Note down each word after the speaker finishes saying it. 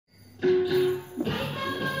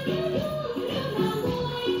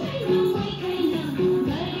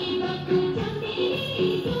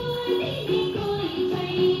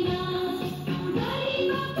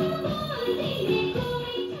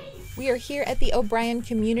here at the O'Brien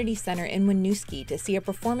Community Center in Winooski to see a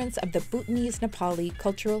performance of the Bhutanese Nepali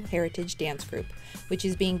Cultural Heritage Dance Group, which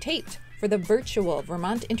is being taped for the virtual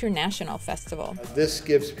Vermont International Festival. This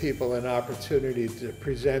gives people an opportunity to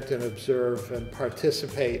present and observe and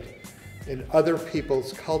participate in other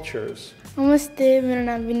people's cultures. नमस्ते, मेरो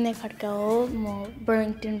नाम बिन्दिया खड्का हो। म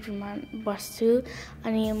बर्लिङटन भर्मन्ट बस्छु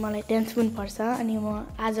अनि मलाई dance पनि पर्छ अनि म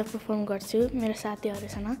आज परफर्म गर्छु मेरो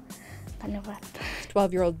साथीहरुसँग। धन्यवाद।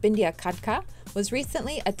 12-year-old Bindhiya Khadka was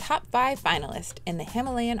recently a top 5 finalist in the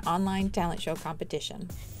Himalayan online talent show competition.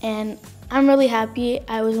 And I'm really happy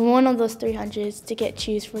I was one of those 300s to get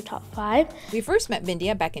chosen for top 5. We first met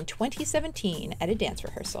Bindhiya back in 2017 at a dance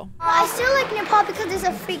rehearsal. I still like Nepal because it's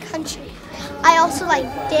a free country. I also like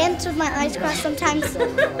dance with my eyes crossed sometimes.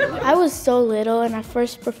 I was so little in our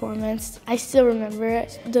first performance. I still remember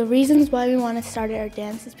the reasons why we wanted to start our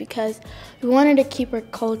dance is because we wanted to keep our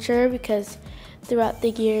culture, because throughout the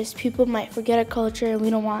years people might forget our culture and we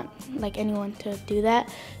don't want like anyone to do that.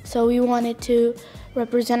 So we wanted to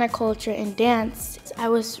represent our culture in dance. I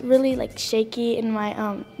was really like shaky in my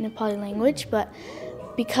Nepali language, but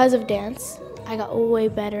because of dance I got way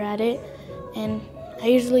better at it, and I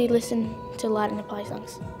usually listen to a lot of Nepali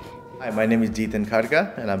songs. Hi, my name is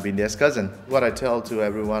Jeetan and I'm Bindhiya's cousin. What I tell to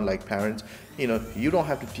everyone, like parents, you don't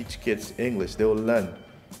have to teach kids English, they will learn,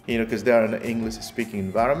 because they are in an English-speaking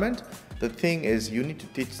environment. The thing is, you need to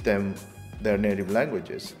teach them their native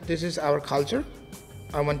languages. This is our culture.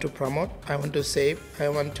 I want to promote, I want to save, I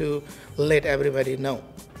want to let everybody know.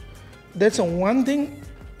 That's one thing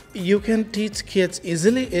you can teach kids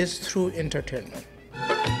easily is through entertainment.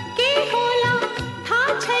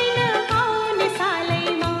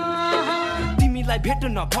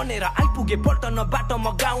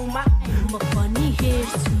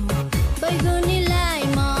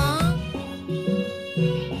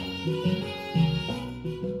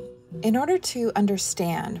 In order to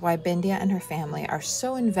understand why Bindhiya and her family are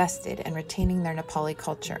so invested in retaining their Nepali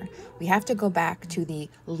culture, we have to go back to the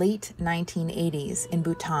late 1980s in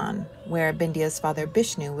Bhutan, where Bindhiya's father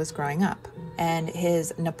Bishnu was growing up, and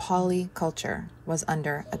his Nepali culture was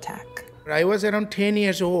under attack. I was around 10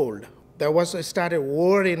 years old. There was started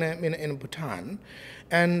war in Bhutan,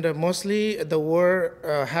 and mostly the war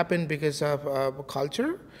happened because of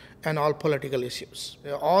culture and all political issues.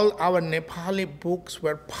 All our Nepali books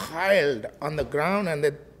were piled on the ground and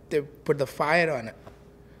they put the fire on it.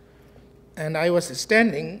 And I was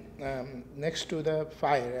standing next to the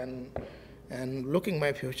fire and looking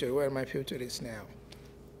my future, where my future is now.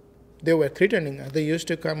 They were threatening us. They used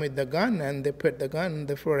to come with the gun and they put the gun in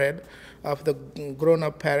the forehead of the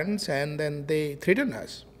grown-up parents, and then they threatened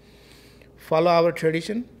us. Follow our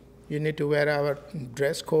tradition. You need to wear our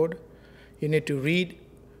dress code. You need to read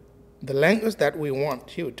the language that we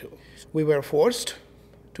want you to. We were forced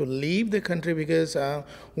to leave the country because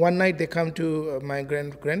one night they come to my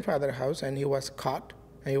grandfather's house and he was caught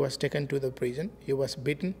and he was taken to the prison. He was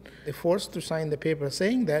beaten. They forced to sign the paper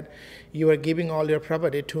saying that you are giving all your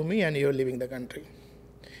property to me and you're leaving the country.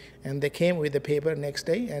 And they came with the paper next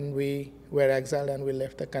day and we were exiled and we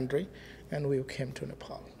left the country and we came to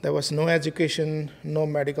Nepal. There was no education, no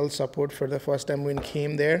medical support for the first time when we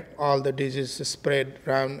came there. All the diseases spread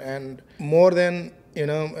around, and more than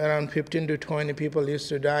around 15 to 20 people used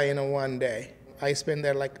to die in one day. I spent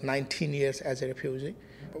there like 19 years as a refugee.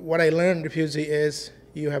 What I learned refugee is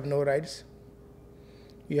you have no rights,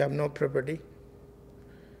 you have no property,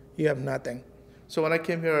 you have nothing. So when I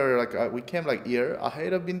came here, we came like a year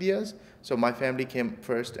ahead of Bindhiya's. So my family came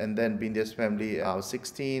first, and then Bindhiya's family. I was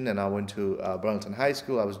 16, and I went to Burlington High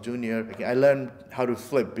School. I was junior. I learned how to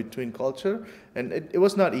flip between culture, and it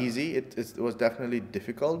was not easy. It was definitely a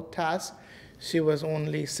difficult task. She was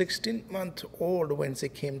only 16 months old when she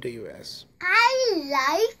came to US. I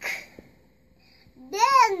like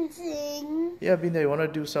dancing. Yeah, Bindhiya, you want to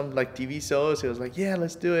do some TV shows? He was like, yeah,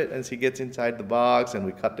 let's do it. And she gets inside the box, and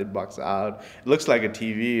we cut the box out. It looks like a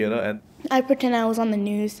TV, and I pretend I was on the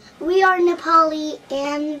news. We are Nepali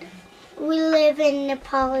and we live in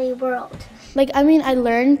Nepali world. I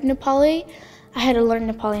learned Nepali. I had to learn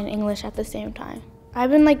Nepali and English at the same time.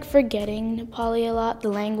 I've been forgetting Nepali a lot, the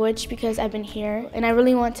language, because I've been here, and I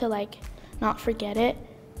really want to not forget it.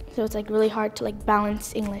 So it's really hard to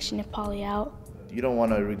balance English and Nepali out. You don't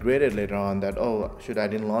want to regret it later on that, oh, I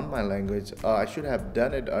didn't learn my language. I should have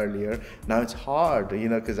done it earlier. Now it's hard,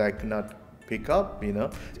 because I could not pick up, you know.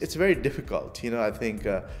 It's very difficult, you know, I think,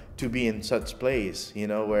 to be in such place, you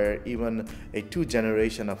know, where even a 2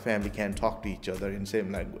 generation of family can talk to each other in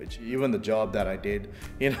same language. Even the job that I did,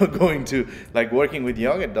 you know, going to like working with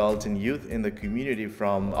young adults and youth in the community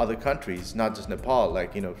from other countries, not just Nepal,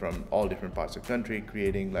 like, you know, from all different parts of the country,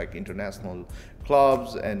 creating like international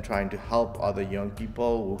clubs and trying to help other young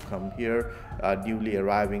people who come here, newly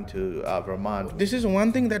arriving to Vermont. This is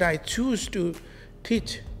one thing that I choose to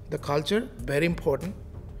teach, the culture, very important.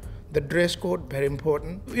 The dress code, very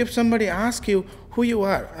important. If somebody asks you who you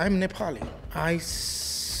are, I'm Nepali. I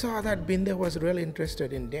saw that Bindhiya was really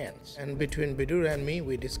interested in dance. And between Bidur and me,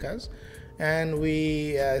 we discussed. And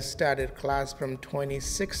we started class from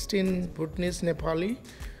 2016, Bhutanese Nepali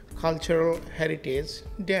cultural heritage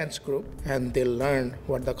dance group, and they learn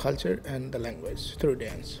what the culture and the language through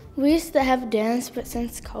dance. We used to have dance, but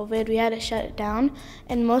since COVID, we had to shut it down.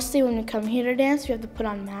 And mostly when we come here to dance, we have to put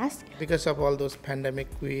on masks. Because of all those pandemic,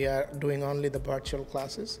 we are doing only the virtual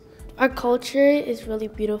classes. Our culture is really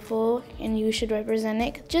beautiful, and you should represent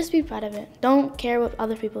it. Just be proud of it. Don't care what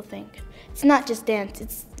other people think. It's not just dance.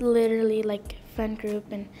 It's literally like a friend group,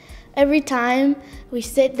 and every time we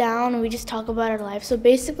sit down and we just talk about our life. So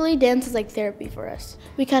basically, dance is like therapy for us.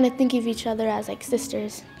 We kind of think of each other as like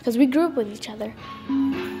sisters because we grew up with each other.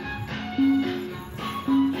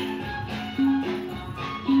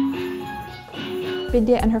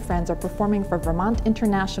 Bindhiya and her friends are performing for Vermont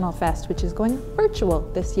International Fest, which is going virtual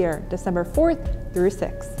this year, December 4th through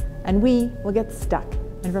 6th. And we will get stuck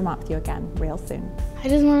in Vermont with you again real soon. I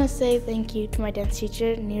just want to say thank you to my dance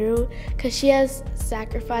teacher, Niru, because she has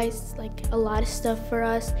sacrificed like a lot of stuff for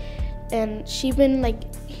us, and she's been like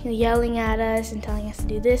yelling at us and telling us to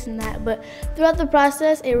do this and that, but throughout the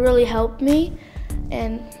process, it really helped me,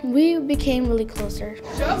 and we became really closer.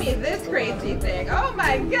 Show me this crazy thing. Oh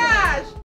my gosh!